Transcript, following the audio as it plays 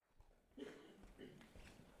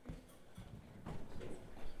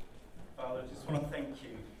I just want to thank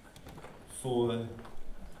you for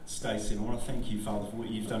Stacey. I want to thank you, Father, for what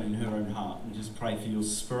you've done in her own heart, and just pray for your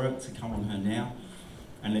Spirit to come on her now,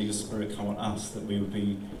 and let your Spirit come on us, that we would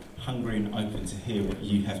be hungry and open to hear what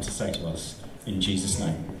you have to say to us. In Jesus'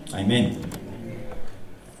 name, amen.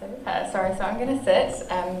 So I'm going to sit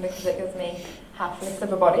because it gives me half less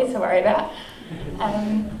of a body to worry about.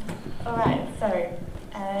 Alright, so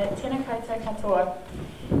tēnā koutou katoa,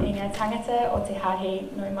 i ngā tangata o te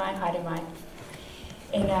hahi no mai haere mai.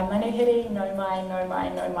 I ngā manuhiri no mai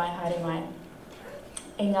haere mai.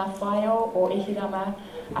 I ngā whaio o Ihirama,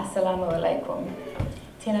 assalamu alaikum.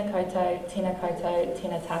 Tēnā koutou,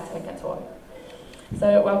 tēnā tātou katoa.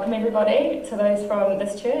 So welcome everybody. To those from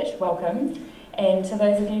this church, welcome. And to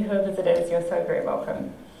those of you who are visitors, you're so very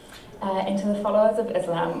welcome. And to the followers of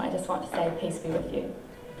Islam, I just want to say peace be with you.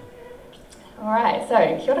 Alright, so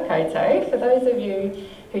kia ora koutou. For those of you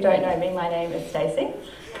who don't know me, my name is Stacey.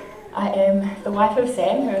 I am the wife of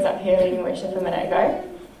Sam, who was up here leading worship a minute ago.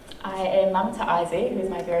 I am mum to Izzy, who's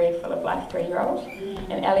my very full of life 3-year-old,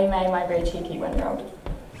 and Ellie Mae, my very cheeky 1-year-old.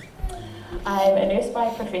 I'm a nurse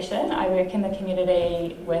by profession. I work in the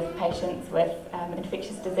community with patients with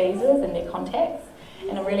infectious diseases and their contacts,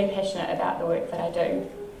 and I'm really passionate about the work that I do.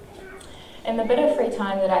 In the bit of free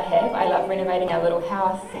time that I have, I love renovating our little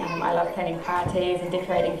house, I love planning parties and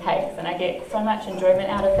decorating cakes, and I get so much enjoyment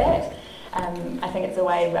out of that. I think it's a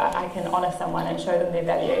way that I can honour someone and show them their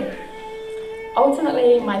value.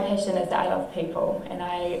 Ultimately, my passion is that I love people, and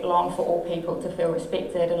I long for all people to feel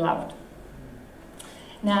respected and loved.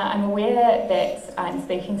 Now, I'm aware that I'm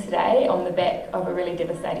speaking today on the back of a really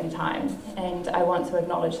devastating time, and I want to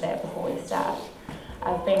acknowledge that before we start.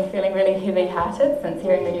 I've been feeling really heavy-hearted since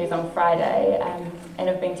hearing the news on Friday, and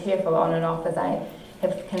have been tearful on and off as I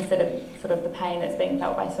have considered sort of the pain that's being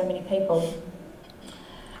felt by so many people.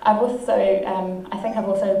 I've also, I think I've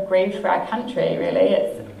also grieved for our country, really.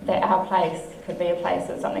 It's that our place could be a place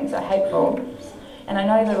of something so hateful. And I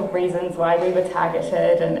know the reasons why we were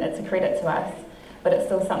targeted, and it's a credit to us, but it's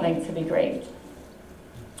still something to be grieved.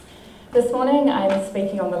 This morning I'm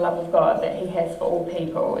speaking on the love of God that He has for all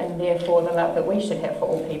people, and therefore the love that we should have for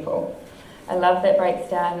all people. A love that breaks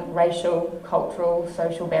down racial, cultural,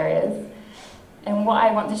 social barriers. And what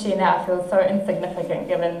I want to share now feels so insignificant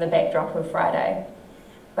given the backdrop of Friday.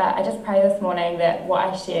 But I just pray this morning that what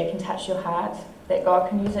I share can touch your heart, that God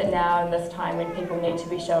can use it now in this time when people need to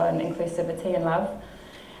be shown inclusivity and love,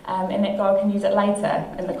 and that God can use it later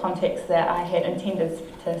in the context that I had intended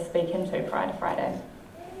to speak into prior to Friday.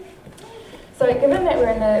 So given that we're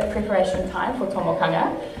in the preparation time for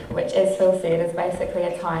Tomokanga, which as Phil said is basically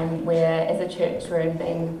a time where as a church we're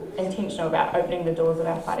being intentional about opening the doors of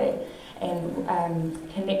our whare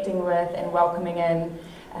and connecting with and welcoming in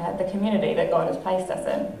the community that God has placed us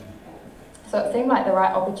in. So it seemed like the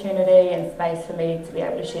right opportunity and space for me to be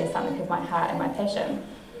able to share something of my heart and my passion.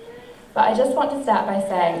 But I just want to start by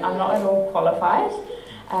saying I'm not at all qualified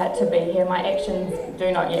to be here. My actions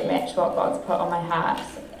do not yet match what God's put on my heart.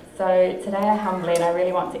 So today I humbly, and I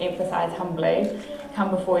really want to emphasise humbly,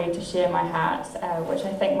 come before you to share my heart, which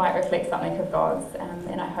I think might reflect something of God's,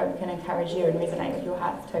 and I hope can encourage you and resonate with your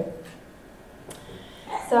hearts too.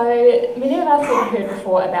 So many of us have heard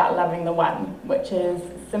before about loving the one, which is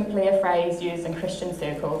simply a phrase used in Christian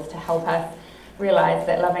circles to help us realise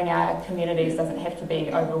that loving our communities doesn't have to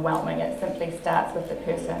be overwhelming. It simply starts with the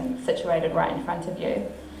person situated right in front of you.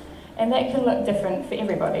 And that can look different for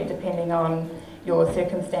everybody depending on your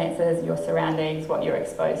circumstances, your surroundings, what you're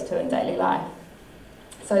exposed to in daily life.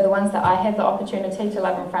 So the ones that I have the opportunity to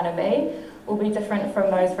love in front of me will be different from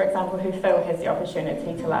those, for example, who Phil has the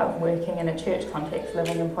opportunity to love working in a church context,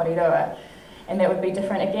 living in Porirua. And that would be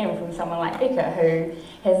different again from someone like Becca, who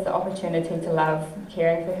has the opportunity to love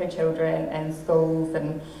caring for her children in schools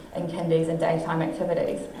and in kindies and daytime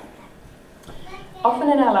activities. Often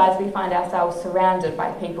in our lives we find ourselves surrounded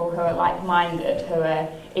by people who are like-minded, who are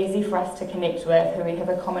easy for us to connect with, who we have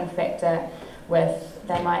a common factor with.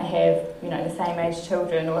 They might have, the same age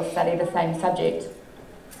children or study the same subject,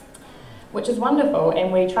 which is wonderful,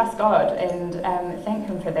 and we trust God and thank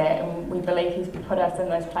Him for that, and we believe He's put us in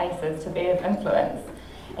those places to be of influence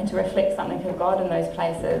and to reflect something of God in those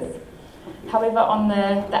places. However, on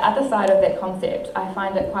the other side of that concept, I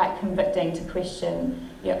find it quite convicting to question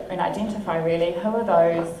and identify really who are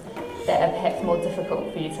those that are perhaps more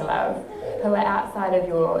difficult for you to love, who are outside of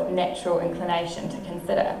your natural inclination to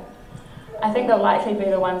consider. I think they'll likely be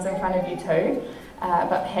the ones in front of you too,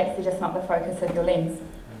 but perhaps they're just not the focus of your lens.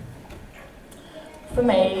 For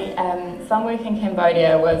me, some work in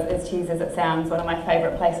Cambodia was, as cheesy as it sounds, one of my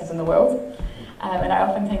favourite places in the world. And I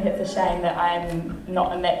often think it's a shame that I'm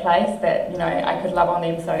not in that place, that, I could love on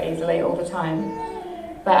them so easily all the time.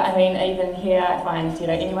 But I mean, even here I find,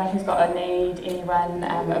 anyone who's got a need, anyone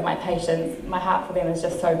of my patients, my heart for them is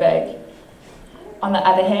just so big. On the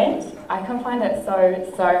other hand, I can find it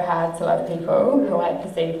so hard to love people who I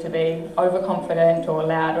perceive to be overconfident or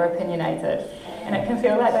loud or opinionated. And it can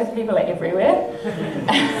feel like those people are everywhere.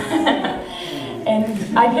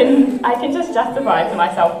 And I can just justify to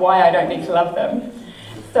myself why I don't need to love them.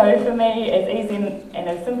 So for me, as easy and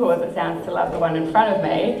as simple as it sounds to love the one in front of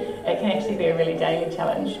me, it can actually be a really daily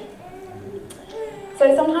challenge.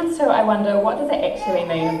 So sometimes too, I wonder, what does it actually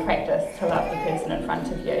mean in practice to love the person in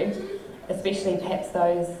front of you? Especially perhaps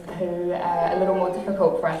those who are a little more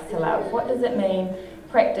difficult for us to love. What does it mean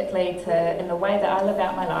practically in the way that I live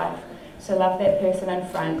out my life, to love that person in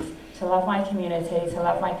front, to love my community, to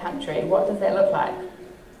love my country? What does that look like?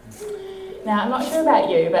 Now, I'm not sure about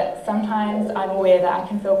you, but sometimes I'm aware that I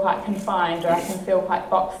can feel quite confined, or I can feel quite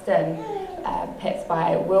boxed in, perhaps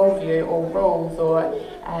by worldview or rules or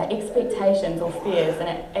expectations or fears, and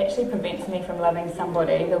it actually prevents me from loving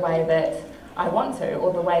somebody the way that I want to,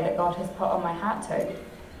 or the way that God has put on my heart to.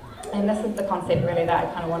 And this is the concept really that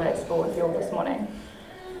I kind of want to explore with you all this morning.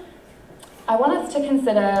 I want us to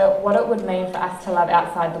consider what it would mean for us to love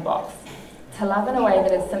outside the box, to love in a way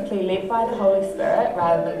that is simply led by the Holy Spirit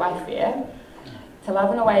rather than by fear, to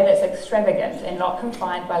love in a way that's extravagant and not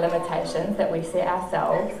confined by limitations that we set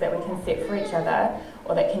ourselves, that we can set for each other,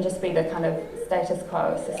 or that can just be the kind of status quo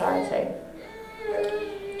of society.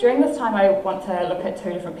 During this time, I want to look at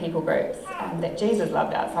two different people groups that Jesus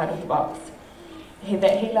loved outside of the box,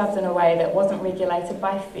 that he loved in a way that wasn't regulated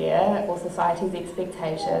by fear or society's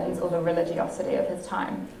expectations or the religiosity of his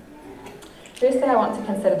time. Firstly, I want to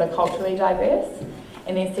consider the culturally diverse,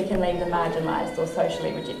 and then secondly, the marginalised or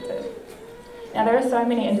socially rejected. Now, there are so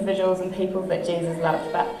many individuals and peoples that Jesus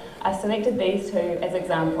loved, but I selected these two as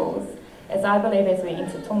examples, as I believe as we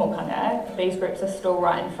enter tomokanga, these groups are still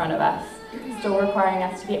right in front of us, still requiring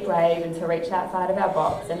us to get brave and to reach outside of our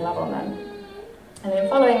box and love on them. And then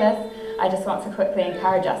following this, I just want to quickly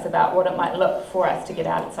encourage us about what it might look for us to get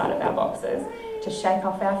outside of our boxes, to shake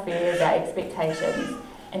off our fears, our expectations,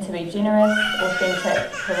 and to be generous,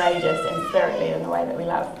 authentic, courageous, and spirit-led in the way that we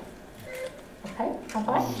love. Okay, high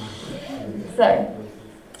five. So,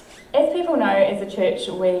 as people know, as a church,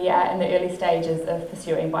 we are in the early stages of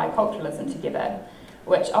pursuing biculturalism together,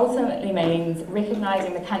 which ultimately means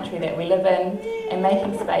recognising the country that we live in and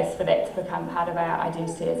making space for that to become part of our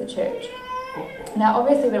identity as a church. Now,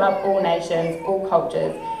 obviously, we love all nations, all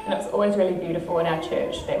cultures, and it's always really beautiful in our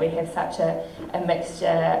church that we have such a mixture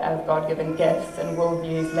of God-given gifts and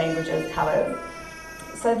worldviews, languages, colours.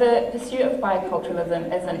 So the pursuit of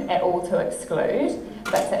biculturalism isn't at all to exclude,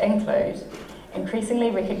 but to include,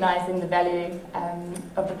 increasingly recognising the value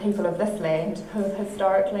of the people of this land who have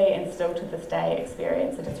historically and still to this day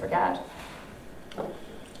experience a disregard.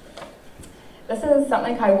 This is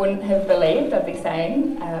something I wouldn't have believed I'd be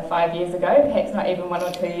saying 5 years ago, perhaps not even 1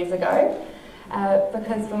 or 2 years ago,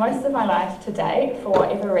 because for most of my life to date, for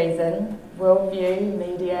whatever reason, worldview,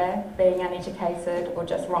 media, being uneducated, or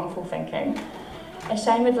just wrongful thinking,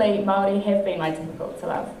 ashamedly, Māori have been my difficult to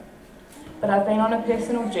love. But I've been on a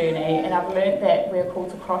personal journey, and I've learnt that we're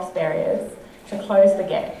called to cross barriers, to close the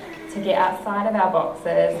gap, to get outside of our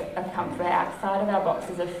boxes of comfort, outside of our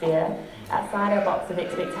boxes of fear, outside our box of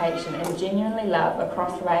expectation, and genuinely love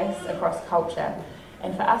across race, across culture.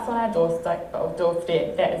 And for us on our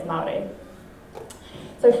doorstep, that is Māori.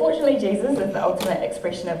 So fortunately, Jesus is the ultimate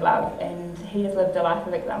expression of love, and he has lived a life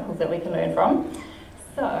of examples that we can learn from.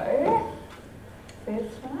 So,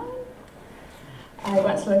 first one I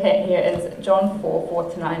want to look at here is John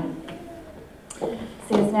 4:4-9. It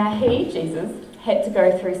says, "Now he, Jesus, had to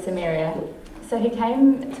go through Samaria, so he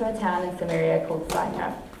came to a town in Samaria called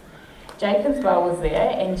Sychar. Jacob's well was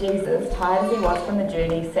there, and Jesus, tired as he was from the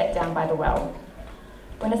journey, sat down by the well.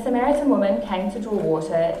 When a Samaritan woman came to draw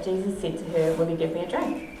water, Jesus said to her, 'Will you give me a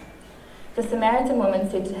drink?' The Samaritan woman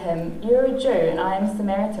said to him, 'You are a Jew, and I am a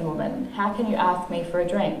Samaritan woman. How can you ask me for a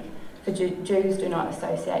drink?' For Jews do not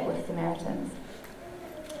associate with Samaritans."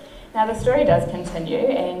 Now the story does continue,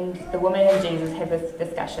 and the woman and Jesus have this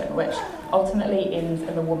discussion, which ultimately ends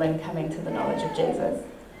in the woman coming to the knowledge of Jesus.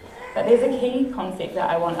 But there's a key concept that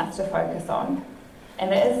I want us to focus on, and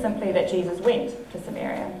that is simply that Jesus went to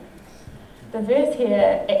Samaria. The verse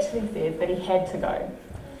here actually says that he had to go.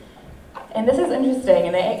 And this is interesting,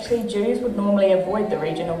 in that actually Jews would normally avoid the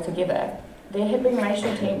region altogether. There had been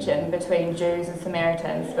racial tension between Jews and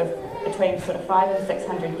Samaritans for between sort of 500 and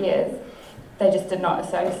 600 years. They just did not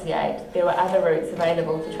associate. There were other routes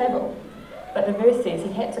available to travel. But the verse says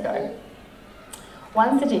he had to go.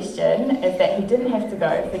 One suggestion is that he didn't have to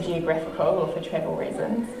go for geographical or for travel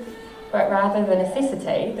reasons, but rather the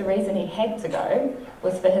necessity, the reason he had to go,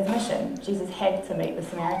 was for his mission. Jesus had to meet the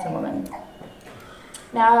Samaritan woman.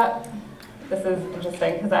 Now, this is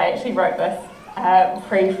interesting because I actually wrote this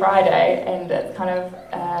pre-Friday, and it's kind of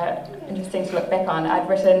interesting to look back on. I'd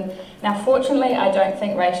written, now fortunately I don't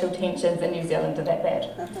think racial tensions in New Zealand are that bad.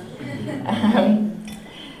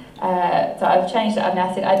 So I've changed it. I've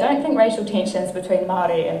now said, I don't think racial tensions between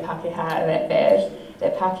Māori and Pākehā are that bad,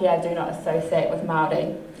 that Pākehā do not associate with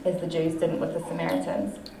Māori, as the Jews didn't with the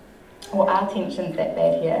Samaritans. Or are tensions that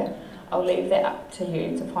bad here? I'll leave that up to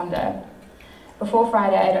you to ponder. Before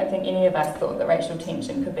Friday, I don't think any of us thought that racial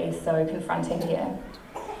tension could be so confronting here.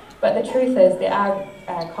 But the truth is, there are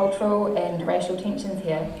cultural and racial tensions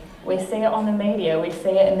here. We see it on the media, we see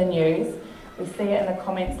it in the news, we see it in the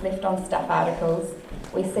comments left on stuff articles,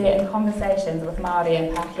 we see it in conversations with Māori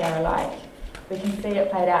and Pākehā alike. We can see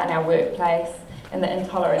it played out in our workplace, and the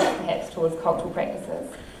intolerance perhaps towards cultural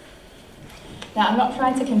practices. Now, I'm not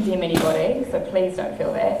trying to condemn anybody, so please don't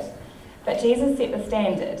feel that. But Jesus set the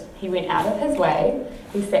standard. He went out of his way,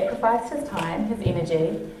 he sacrificed his time, his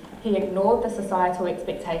energy, he ignored the societal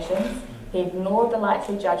expectations, he ignored the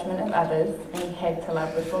likely judgment of others, and he had to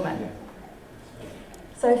love this woman.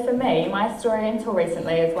 So for me, my story until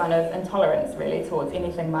recently is one of intolerance really towards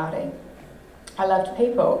anything Māori. I loved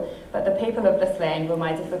people, but the people of this land were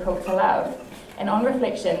my difficult to love. And on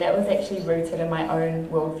reflection, that was actually rooted in my own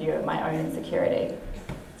worldview, my own insecurity.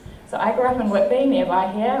 So I grew up in Whitby,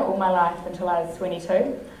 nearby here, all my life until I was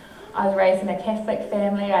 22. I was raised in a Catholic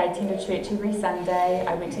family. I attended church every Sunday.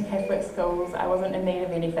 I went to Catholic schools. I wasn't in need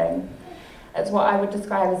of anything. It's what I would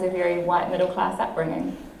describe as a very white middle class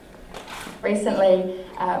upbringing. Recently,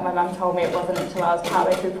 my mum told me it wasn't until I was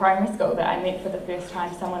partway through primary school that I met for the first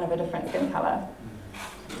time someone of a different skin colour.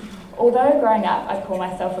 Although growing up I'd call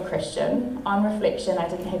myself a Christian, on reflection I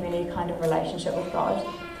didn't have any kind of relationship with God.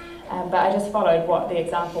 But I just followed what the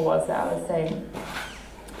example was that I was seeing.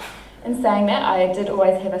 In saying that, I did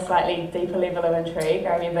always have a slightly deeper level of intrigue.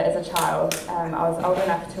 I remember as a child, I was old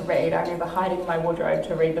enough to read. I remember hiding in my wardrobe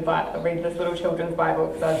to read this little children's Bible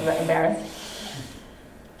because I was a bit embarrassed.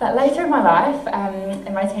 But later in my life,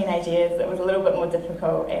 in my teenage years, it was a little bit more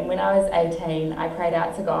difficult. And when I was 18, I prayed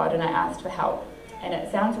out to God and I asked for help. And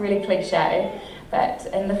it sounds really cliche, but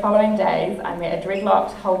in the following days, I met a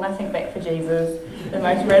dreadlocked, hold nothing back for Jesus, the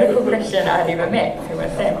most radical Christian I'd ever met, who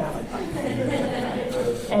was Sam.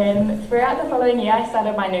 And throughout the following year, I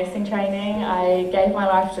started my nursing training, I gave my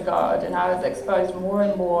life to God, and I was exposed more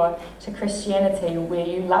and more to Christianity where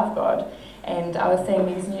you love God. And I was seeing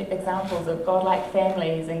these new examples of God-like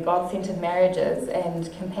families and God-centered marriages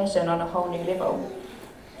and compassion on a whole new level.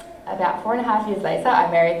 About 4.5 years later,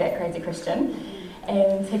 I married that crazy Christian,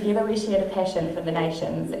 and together we shared a passion for the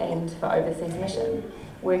nations and for overseas mission.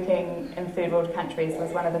 Working in third world countries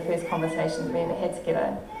was one of the first conversations we ever had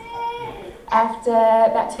together. After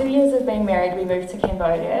about 2 years of being married, we moved to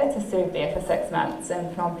Cambodia to serve there for 6 months in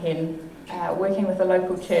Phnom Penh, working with a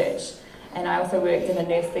local church. And I also worked in a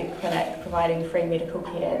nursing clinic providing free medical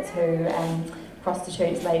care to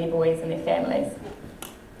prostitutes, ladyboys and their families.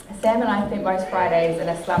 Sam and I spent most Fridays in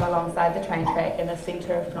a slum alongside the train track in the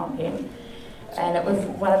centre of Phnom Penh. And it was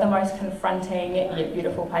one of the most confronting yet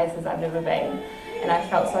beautiful places I've ever been. And I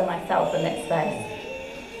felt so myself in that space.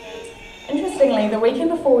 Interestingly, the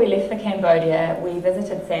weekend before we left for Cambodia, we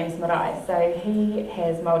visited Sam's marae. So he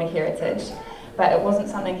has Māori heritage, but it wasn't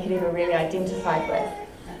something he'd ever really identified with.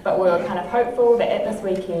 But we were kind of hopeful that at this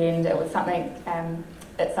weekend it was something,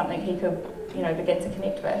 it's something he could, begin to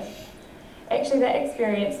connect with. Actually, that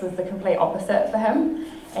experience was the complete opposite for him,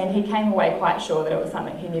 and he came away quite sure that it was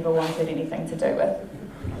something he never wanted anything to do with.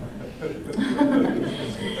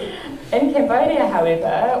 In Cambodia,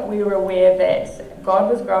 however, we were aware that God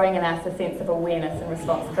was growing in us a sense of awareness and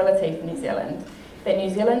responsibility for New Zealand. That New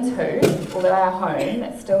Zealand too, although our home,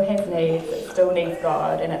 it still has needs, it still needs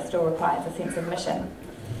God, and it still requires a sense of mission.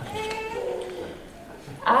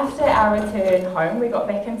 After our return home, we got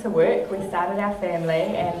back into work, we started our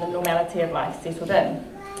family, and the normality of life settled in.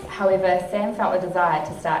 However, Sam felt a desire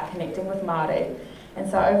to start connecting with Māori, and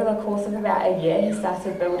so over the course of about a year, he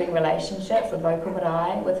started building relationships with local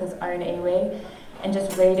marae, with his own iwi, and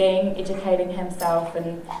just reading, educating himself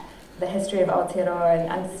in the history of Aotearoa and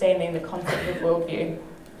understanding the concept of worldview.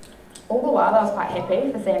 All the while, I was quite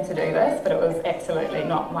happy for Sam to do this, but it was absolutely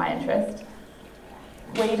not my interest.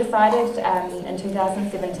 We decided in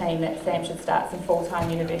 2017 that Sam should start some full-time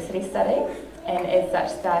university study, and as such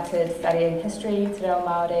started studying history, te reo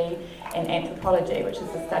Māori, and anthropology, which is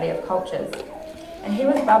the study of cultures. And he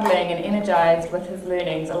was bubbling and energised with his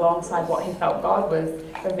learnings alongside what he felt God was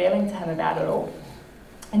revealing to him about it all.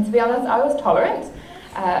 And to be honest, I was tolerant,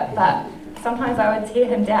 but sometimes I would tear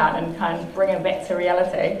him down and kind of bring him back to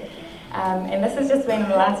reality. And this has just been in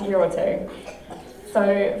the last year or two.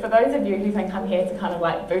 So for those of you who think I'm here to kind of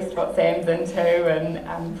like boost what Sam's into,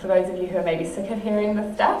 and for those of you who are maybe sick of hearing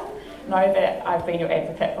this stuff, know that I've been your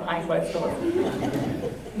advocate behind closed doors.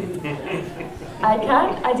 I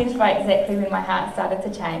can't identify exactly when my heart started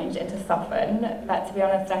to change and to soften, but to be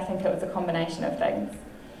honest, I think it was a combination of things.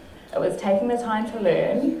 It was taking the time to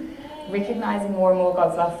learn, recognising more and more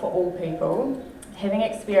God's love for all people, having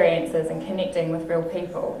experiences and connecting with real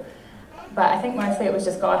people. But I think mostly it was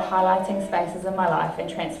just God highlighting spaces in my life and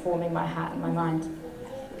transforming my heart and my mind.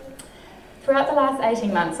 Throughout the last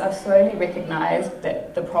 18 months, I've slowly recognised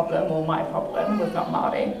that the problem, or my problem, was not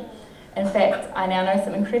Māori. In fact, I now know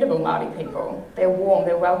some incredible Māori people. They're warm,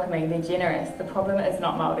 they're welcoming, they're generous. The problem is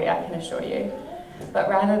not Māori, I can assure you, but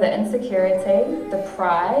rather the insecurity, the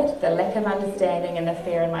pride, the lack of understanding and the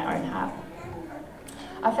fear in my own heart.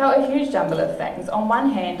 I felt a huge jumble of things. On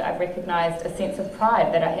one hand, I've recognised a sense of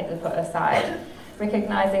pride that I had to put aside,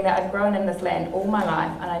 recognising that I've grown in this land all my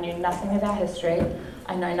life and I knew nothing of our history.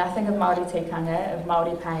 I know nothing of Māori tikanga, of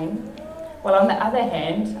Māori pain. While on the other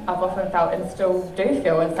hand, I've often felt, and still do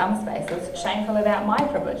feel in some spaces, shameful about my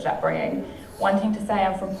privileged upbringing, wanting to say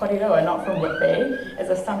I'm from Porirua, not from Whitby, as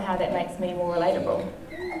if somehow that makes me more relatable.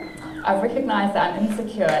 I've recognised that I'm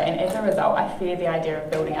insecure, and as a result, I fear the idea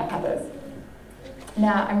of building up others.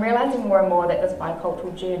 Now, I'm realising more and more that this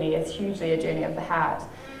bicultural journey is hugely a journey of the heart,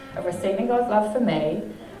 of receiving God's love for me,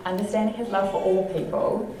 understanding his love for all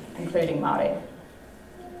people, including Māori.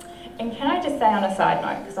 And can I just say on a side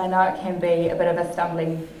note, because I know it can be a bit of a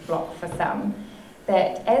stumbling block for some,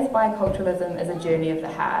 that as biculturalism is a journey of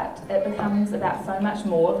the heart, it becomes about so much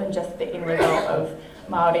more than just the end result of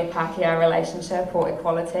Māori-Pākehā relationship or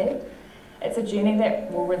equality. It's a journey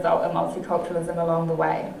that will result in multiculturalism along the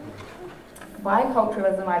way.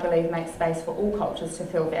 Biculturalism, I believe, makes space for all cultures to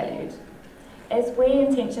feel valued. As we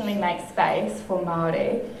intentionally make space for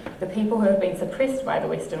Māori, the people who have been suppressed by the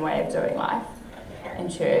Western way of doing life in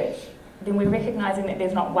church, then we're recognising that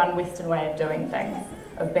there's not one Western way of doing things,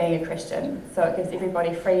 of being a Christian, so it gives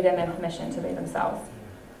everybody freedom and permission to be themselves.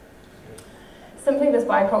 Simply, this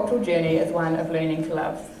bicultural journey is one of learning to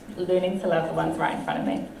love the ones right in front of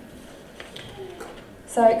me.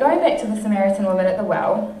 So going back to the Samaritan woman at the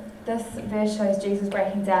well, this verse shows Jesus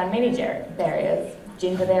breaking down many barriers,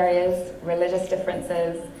 gender barriers, religious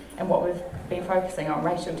differences, and what we've been focusing on,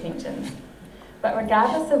 racial tensions. But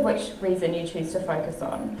regardless of which reason you choose to focus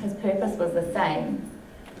on, his purpose was the same.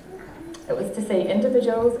 It was to see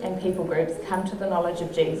individuals and people groups come to the knowledge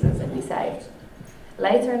of Jesus and be saved.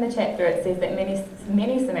 Later in the chapter it says that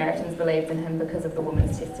many Samaritans believed in him because of the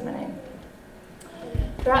woman's testimony.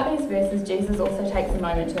 Throughout these verses, Jesus also takes a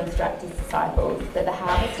moment to instruct his disciples that the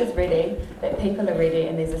harvest is ready, that people are ready,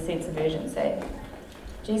 and there's a sense of urgency.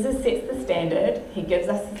 Jesus sets the standard, he gives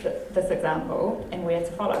us this example, and we're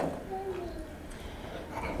to follow.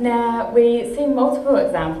 Now, we see multiple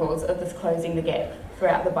examples of this closing the gap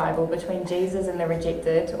throughout the Bible between Jesus and the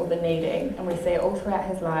rejected or the needy, and we see it all throughout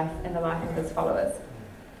his life and the life of his followers.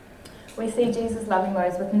 We see Jesus loving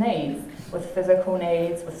those with needs, with physical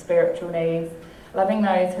needs, with spiritual needs, loving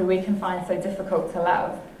those who we can find so difficult to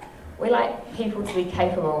love. We like people to be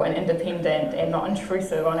capable and independent and not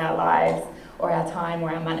intrusive on our lives or our time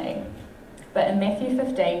or our money. But in Matthew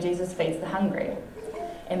 15, Jesus feeds the hungry.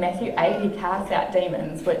 In Matthew 8, he casts out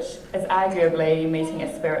demons, which is arguably meeting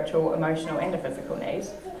a spiritual, emotional, and a physical need.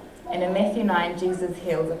 And in Matthew 9, Jesus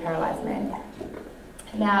heals a paralysed man.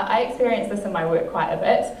 Now, I experience this in my work quite a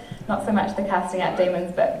bit, not so much the casting out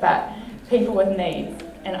demons, but people with needs.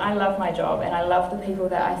 And I love my job, and I love the people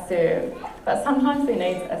that I serve, but sometimes their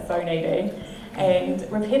needs are so needy and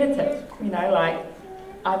repetitive, like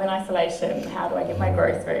I'm in isolation, how do I get my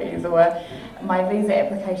groceries? Or my visa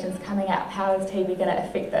application's coming up, how is TV going to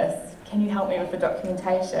affect this? Can you help me with the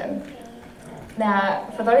documentation?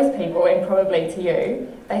 Now, for those people, and probably to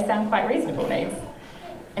you, they sound quite reasonable needs.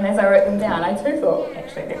 And as I wrote them down, I too thought,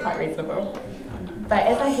 actually, they're quite reasonable. But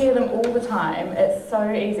as I hear them all the time, it's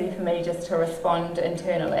so easy for me just to respond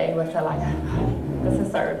internally with this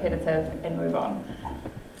is so repetitive, and move on.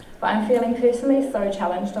 But I'm feeling personally so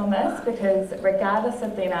challenged on this because regardless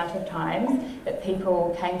of the amount of times that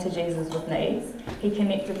people came to Jesus with needs, he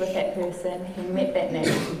connected with that person, he met that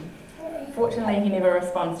need. Fortunately, he never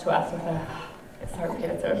responds to us with it's so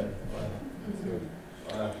repetitive.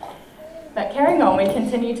 But carrying on, we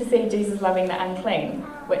continue to see Jesus loving the unclean,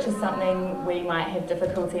 which is something we might have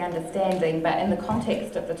difficulty understanding, but in the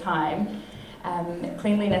context of the time,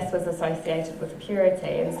 Cleanliness was associated with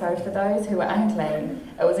purity, and so for those who were unclean,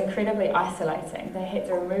 it was incredibly isolating. They had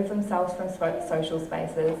to remove themselves from social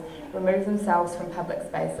spaces, remove themselves from public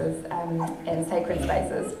spaces and sacred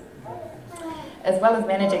spaces, as well as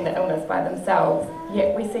managing the illness by themselves.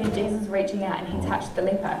 Yet we see Jesus reaching out and he touched the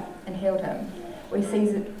leper and healed him. We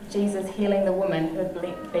see Jesus healing the woman who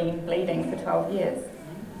had been bleeding for 12 years.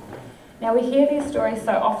 Now we hear these stories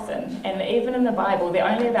so often, and even in the Bible they're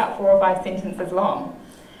only about 4 or 5 sentences long,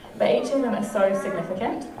 but each of them is so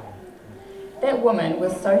significant. That woman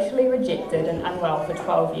was socially rejected and unwell for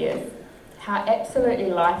 12 years. How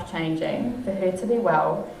absolutely life-changing for her to be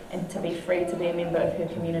well and to be free to be a member of her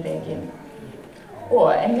community again.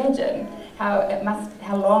 Or imagine how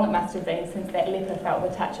long it must have been since that leper felt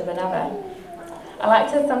the touch of another. I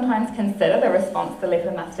like to sometimes consider the response the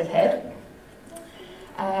leper must have had.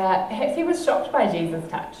 Perhaps he was shocked by Jesus'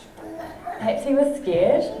 touch. Perhaps he was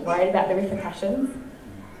scared, worried about the repercussions.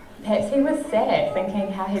 Perhaps he was sad,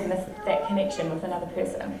 thinking how he'd missed that connection with another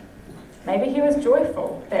person. Maybe he was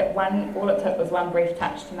joyful that all it took was one brief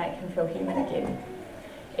touch to make him feel human again.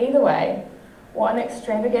 Either way, what an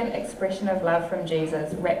extravagant expression of love from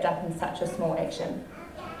Jesus wrapped up in such a small action.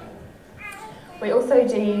 We also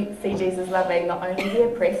see Jesus loving not only the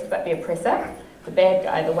oppressed but the oppressor, the bad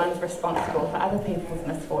guy, the ones responsible for other people's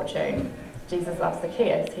misfortune. Jesus loves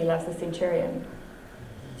Zacchaeus, he loves the centurion.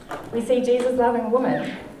 We see Jesus loving a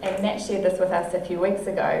woman, and Nat shared this with us a few weeks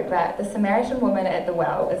ago, but the Samaritan woman at the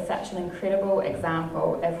well is such an incredible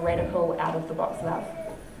example of radical out-of-the-box love.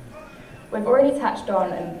 We've already touched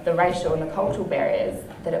on the racial and the cultural barriers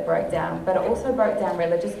that it broke down, but it also broke down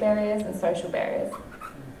religious barriers and social barriers.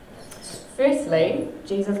 Firstly,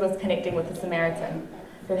 Jesus was connecting with the Samaritan,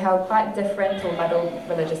 who held quite different or muddled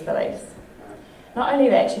religious beliefs. Not only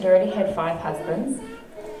that, she'd already had 5 husbands.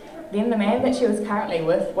 Then the man that she was currently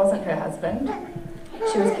with wasn't her husband.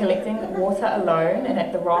 She was collecting water alone and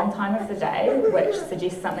at the wrong time of the day, which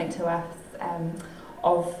suggests something to us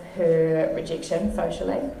of her rejection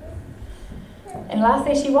socially. And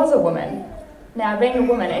lastly, she was a woman. Now, being a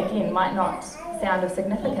woman, again, might not sound of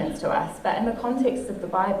significance to us, but in the context of the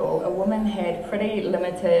Bible, a woman had pretty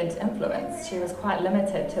limited influence. She was quite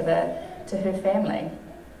limited to her family.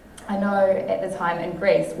 I know at the time in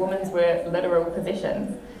Greece, women were literal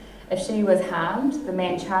possessions. If she was harmed, the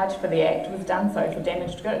man charged for the act was done so for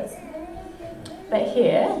damaged goods. But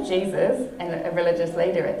here, Jesus, and a religious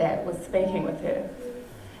leader at that, was speaking with her.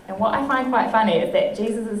 And what I find quite funny is that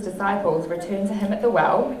Jesus' disciples returned to him at the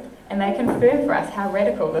well, and they confirm for us how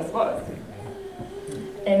radical this was.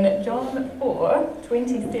 In John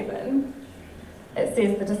 4:27, it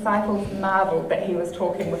says the disciples marvelled that he was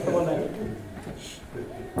talking with the woman.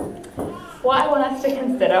 What I want us to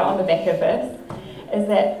consider on the back of this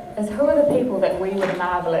is who are the people that we would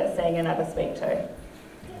marvel at seeing another speak to?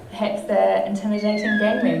 Perhaps the intimidating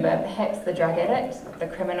gang member, perhaps the drug addict, the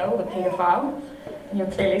criminal, the paedophile. And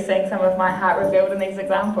you're clearly seeing some of my heart revealed in these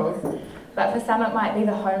examples. But for some it might be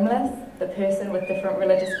the homeless, the person with different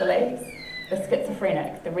religious beliefs, the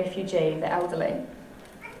schizophrenic, the refugee, the elderly.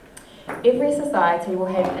 Every society will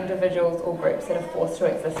have individuals or groups that are forced to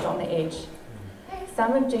exist on the edge.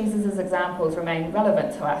 Some of Jesus' examples remain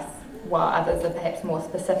relevant to us, while others are perhaps more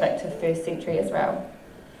specific to first century Israel.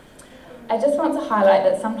 I just want to highlight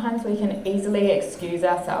that sometimes we can easily excuse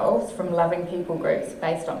ourselves from loving people groups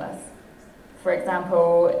based on this. For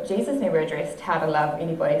example, Jesus never addressed how to love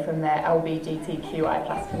anybody from the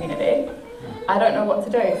LGBTQI+ community. I don't know what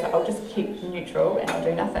to do, so I'll just keep neutral and I'll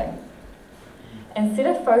do nothing. Instead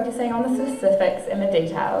of focusing on the specifics and the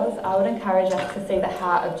details, I would encourage us to see the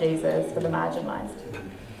heart of Jesus for the marginalised.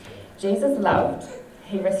 Jesus loved,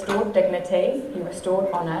 he restored dignity, he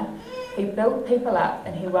restored honour, he built people up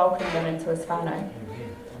and he welcomed them into his whānau.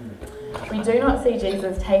 We do not see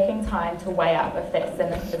Jesus taking time to weigh up if that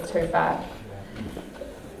sin is too far.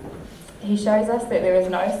 He shows us that there is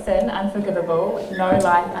no sin unforgivable, no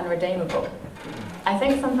life unredeemable. I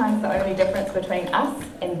think sometimes the only difference between us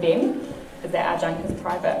and them is that our junk is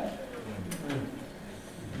private.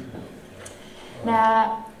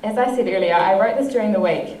 Now, as I said earlier, I wrote this during the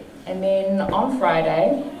week, and then on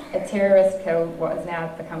Friday, a terrorist killed what has now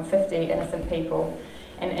become 50 innocent people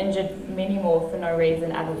and injured many more for no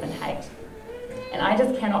reason other than hate. And I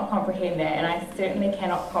just cannot comprehend that, and I certainly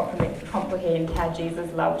cannot comprehend how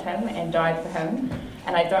Jesus loved him and died for him,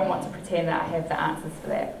 and I don't want to pretend that I have the answers for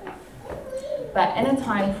that. But in a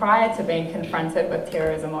time prior to being confronted with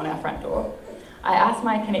terrorism on our front door, I asked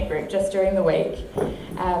my Connect group just during the week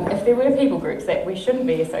if there were people groups that we shouldn't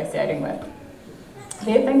be associating with.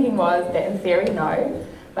 Their thinking was that in theory, no,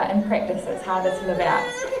 but in practice it's harder to live out.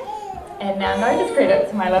 And now no discredit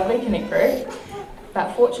to my lovely Connect group,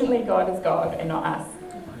 but fortunately God is God and not us.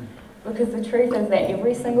 Because the truth is that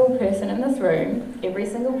every single person in this room, every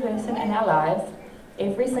single person in our lives,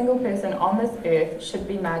 every single person on this earth should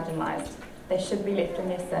be marginalised. They should be left in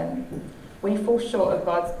their sin. We fall short of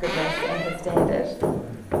God's goodness and His standard.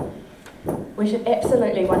 We should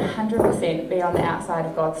absolutely 100% be on the outside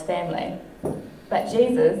of God's family. But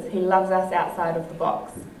Jesus, He loves us outside of the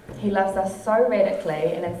box. He loves us so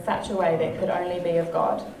radically and in such a way that could only be of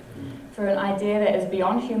God, through an idea that is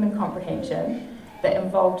beyond human comprehension, that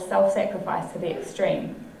involved self-sacrifice to the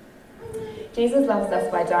extreme. Jesus loves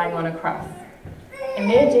us by dying on a cross. And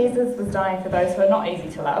there Jesus was dying for those who are not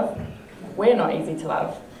easy to love. We're not easy to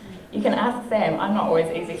love. You can ask Sam, I'm not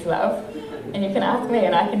always easy to love. And you can ask me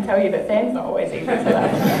and I can tell you that Sam's not always easy to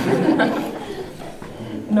love.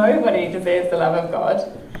 Nobody deserves the love of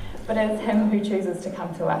God, but it is Him who chooses to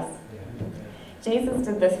come to us. Jesus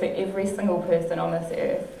did this for every single person on this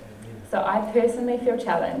earth. So I personally feel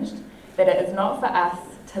challenged that it is not for us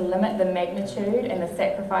to limit the magnitude and the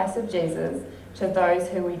sacrifice of Jesus to those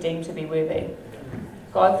who we deem to be worthy.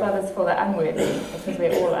 God's love is for the unworthy, because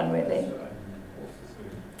we're all unworthy.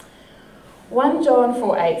 1 John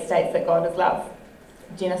 4:8 states that God is love.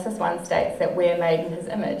 Genesis 1 states that we're made in His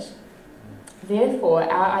image. Therefore,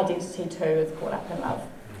 our identity too is caught up in love.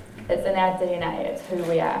 It's in our DNA, it's who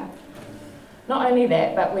we are. Not only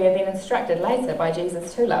that, but we are then instructed later by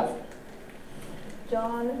Jesus to love.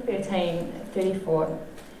 John 13:34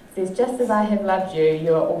 says, just as I have loved you,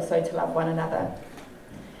 you are also to love one another.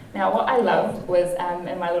 Now, what I loved was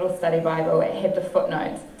in my little study Bible, it had the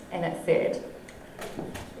footnotes, and it said,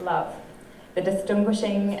 love, the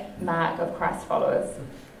distinguishing mark of Christ's followers.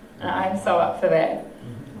 And I'm so up for that.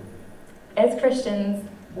 As Christians,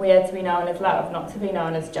 we are to be known as love, not to be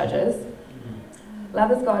known as judges.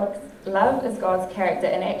 Love is God's character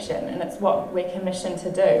in action, and it's what we're commissioned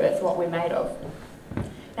to do. It's what we're made of.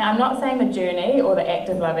 Now, I'm not saying the journey or the act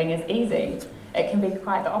of loving is easy. It can be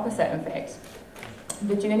quite the opposite, in fact.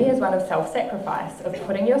 The journey is one of self-sacrifice, of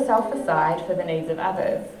putting yourself aside for the needs of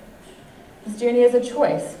others. This journey is a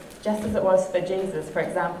choice, just as it was for Jesus, for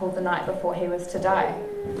example, the night before He was to die.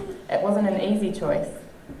 It wasn't an easy choice.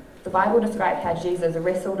 The Bible described how Jesus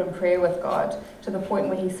wrestled in prayer with God to the point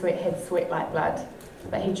where he had sweat like blood,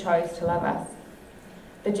 but He chose to love us.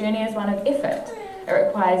 The journey is one of effort. It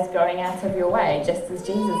requires going out of your way, just as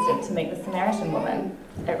Jesus did to meet the Samaritan woman.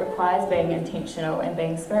 It requires being intentional and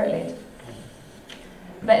being Spirit-led.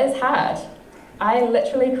 But it's hard. I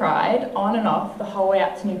literally cried on and off the whole way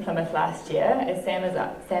up to New Plymouth last year as Sam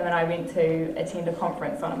and I went to attend a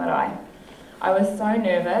conference on a marae. I was so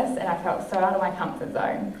nervous and I felt so out of my comfort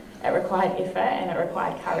zone. It required effort and it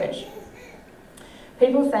required courage.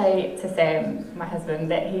 People say to Sam, my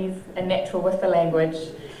husband, that he's a natural with the language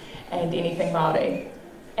and anything Māori.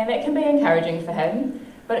 And that can be encouraging for him,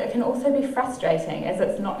 but it can also be frustrating as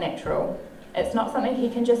it's not natural. It's not something he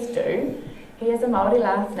can just do. He has a Māori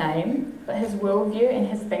last name, but his worldview and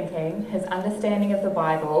his thinking, his understanding of the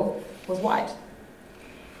Bible was white.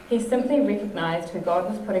 He simply recognised who God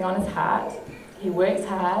was putting on his heart. He works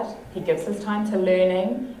hard, he gives his time to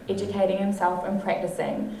learning, educating himself and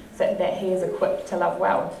practicing so that he is equipped to love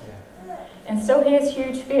well. And still he has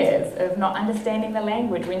huge fears of not understanding the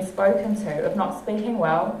language when spoken to, of not speaking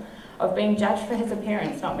well, of being judged for his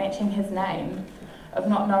appearance not matching his name, of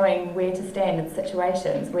not knowing where to stand in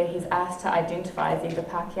situations where he's asked to identify as either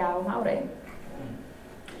Pākehā or Māori.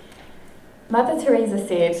 Mother Teresa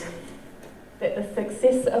said that the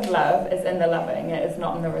success of love is in the loving, it is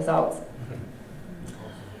not in the results.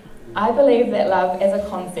 I believe that love as a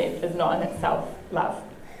concept is not in itself love.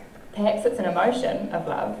 Perhaps it's an emotion of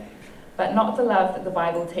love, but not the love that the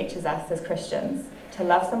Bible teaches us as Christians. To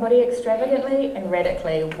love somebody extravagantly and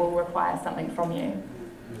radically will require something from you.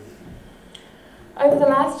 Over the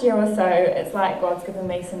last year or so, it's like God's given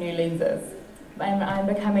me some new lenses. I'm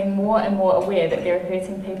becoming more and more aware that there are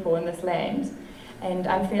hurting people in this land, and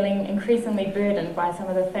I'm feeling increasingly burdened by some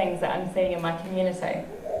of the things that I'm seeing in my community.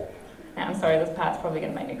 Now, I'm sorry, this part's probably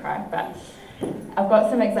going to make me cry, but I've got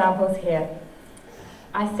some examples here.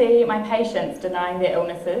 I see my patients denying their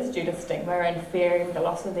illnesses due to stigma and fearing the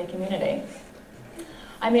loss of their community.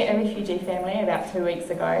 I met a refugee family about 2 weeks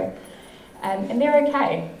ago, and they're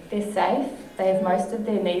okay. They're safe, they have most of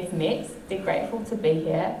their needs met, they're grateful to be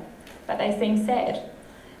here, but they seem sad,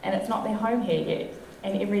 and it's not their home here yet,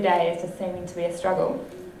 and every day is just seeming to be a struggle.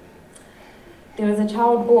 There was a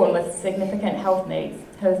child born with significant health needs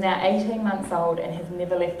who is now 18 months old and has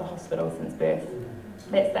never left the hospital since birth.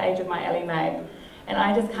 That's the age of my Ellie Mae. And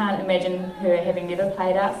I just can't imagine her having never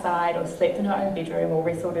played outside or slept in her own bedroom or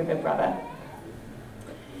wrestled with her brother.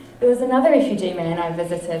 There was another refugee man I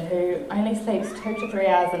visited who only sleeps 2 to 3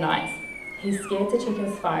 hours a night. He's scared to check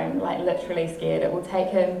his phone, like literally scared. It will take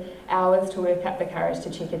him hours to work up the courage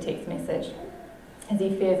to check a text message, as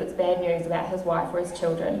he fears it's bad news about his wife or his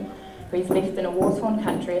children, who he's left in a war-torn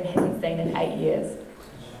country and hasn't seen in 8 years.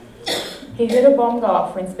 He heard a bomb go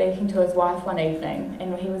off when speaking to his wife one evening,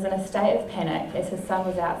 and he was in a state of panic as his son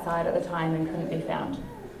was outside at the time and couldn't be found.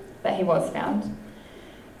 But he was found.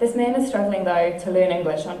 This man is struggling, though, to learn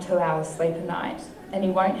English on 2 hours sleep a night, and he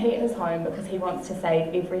won't heat his home because he wants to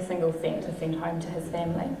save every single cent to send home to his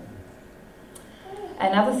family.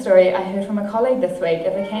 Another story I heard from a colleague this week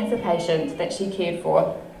of a cancer patient that she cared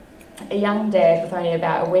for, a young dad with only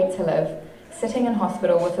about a week to live, sitting in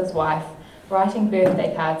hospital with his wife, writing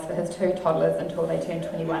birthday cards for his 2 toddlers until they turned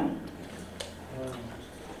 21.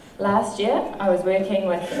 Last year, I was working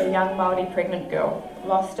with a young Māori pregnant girl,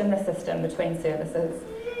 lost in the system between services,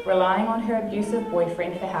 relying on her abusive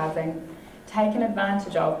boyfriend for housing, taken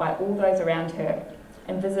advantage of by all those around her,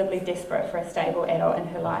 and visibly desperate for a stable adult in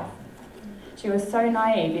her life. She was so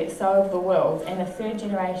naive yet so of the world, and the 3rd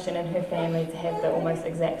generation in her family to have the almost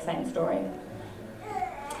exact same story.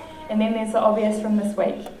 And then there's the obvious from this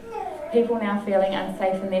week. People now feeling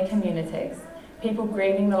unsafe in their communities, people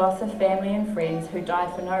grieving the loss of family and friends who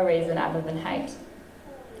die for no reason other than hate.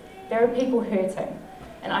 There are people hurting,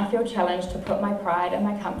 and I feel challenged to put my pride and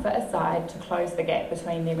my comfort aside to close the gap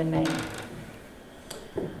between them and me.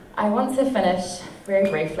 I want to finish very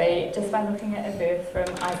briefly just by looking at a verse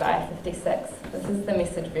from Isaiah 56. This is the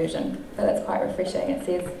Message version, but it's quite refreshing. It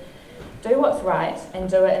says, "Do what's right and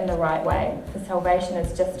do it in the right way, for salvation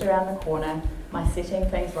is just around the corner. My setting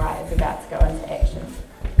things right is about to go into action.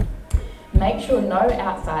 Make sure no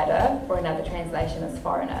outsider," or another translation is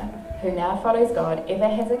foreigner, "who now follows God ever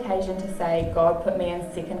has occasion to say, 'God put me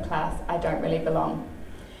in second class, I don't really belong.'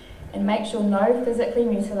 And make sure no physically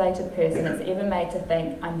mutilated person is ever made to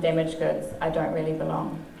think, 'I'm damaged goods, I don't really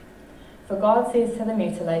belong.' For God says to the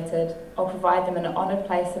mutilated, 'I'll provide them an honoured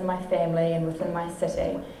place in my family and within my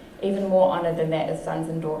city, even more honoured than that as sons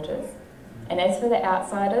and daughters. And as for the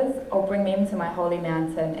outsiders, I'll bring them to my holy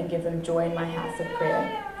mountain and give them joy in my house of prayer.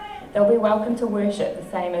 They'll be welcome to worship the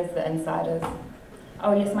same as the insiders.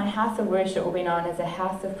 Oh yes, my house of worship will be known as a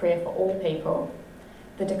house of prayer for all people.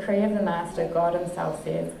 The decree of the Master, God himself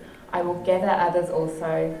says, I will gather others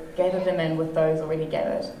also, gather them in with those already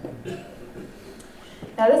gathered."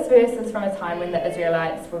 Now this verse is from a time when the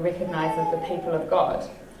Israelites were recognised as the people of God.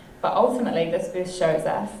 But ultimately this verse shows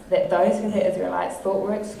us that those who the Israelites thought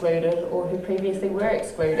were excluded or who previously were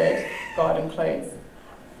excluded, God includes.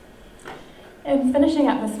 In finishing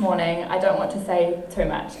up this morning, I don't want to say too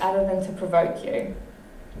much other than to provoke you,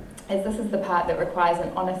 as this is the part that requires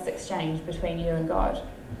an honest exchange between you and God.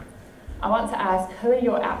 I want to ask, who are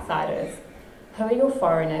your outsiders? Who are your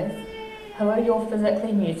foreigners? Who are your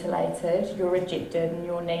physically mutilated, your rejected, and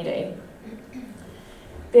your needy?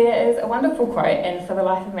 There is a wonderful quote, and for the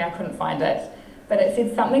life of me I couldn't find it, but it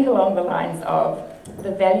said something along the lines of,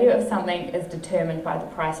 "The value of something is determined by the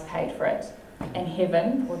price paid for it, and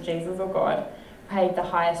heaven, or Jesus or God, paid the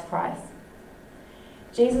highest price."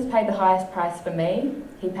 Jesus paid the highest price for me,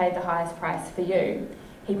 he paid the highest price for you.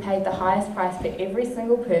 He paid the highest price for every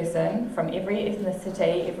single person from every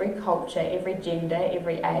ethnicity, every culture, every gender,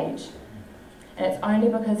 every age. And it's only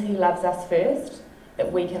because he loves us first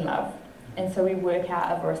that we can love. And so we work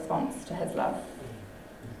out of a response to his love.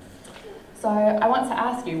 So I want to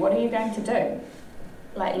ask you, what are you going to do?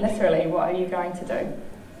 Like literally, what are you going to do?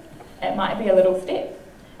 It might be a little step.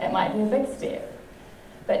 It might be a big step.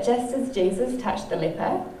 But just as Jesus touched the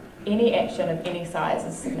leper, any action of any size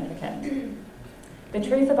is significant. The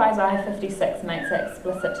truth of Isaiah 56 makes it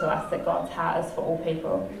explicit to us that God's heart is for all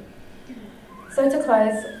people. So to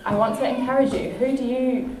close, I want to encourage you, who do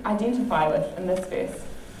you identify with in this verse?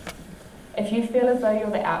 If you feel as though you're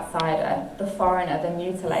the outsider, the foreigner, the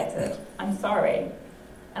mutilated, I'm sorry.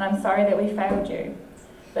 And I'm sorry that we failed you.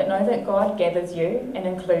 But know that God gathers you and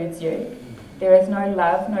includes you. There is no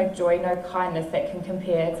love, no joy, no kindness that can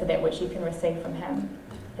compare to that which you can receive from him.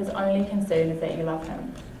 His only concern is that you love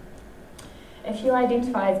him. If you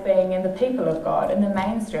identify as being in the people of God, in the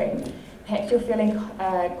mainstream, perhaps you're feeling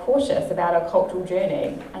cautious about our cultural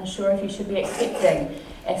journey, unsure if you should be accepting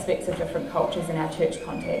aspects of different cultures in our church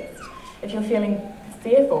context. If you're feeling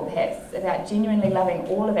fearful, perhaps, about genuinely loving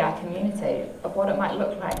all of our community, of what it might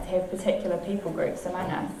look like to have particular people groups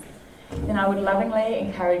among us, then I would lovingly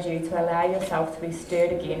encourage you to allow yourself to be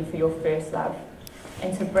stirred again for your first love,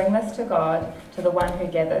 and to bring this to God, to the one who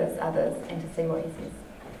gathers others, and to see what he says.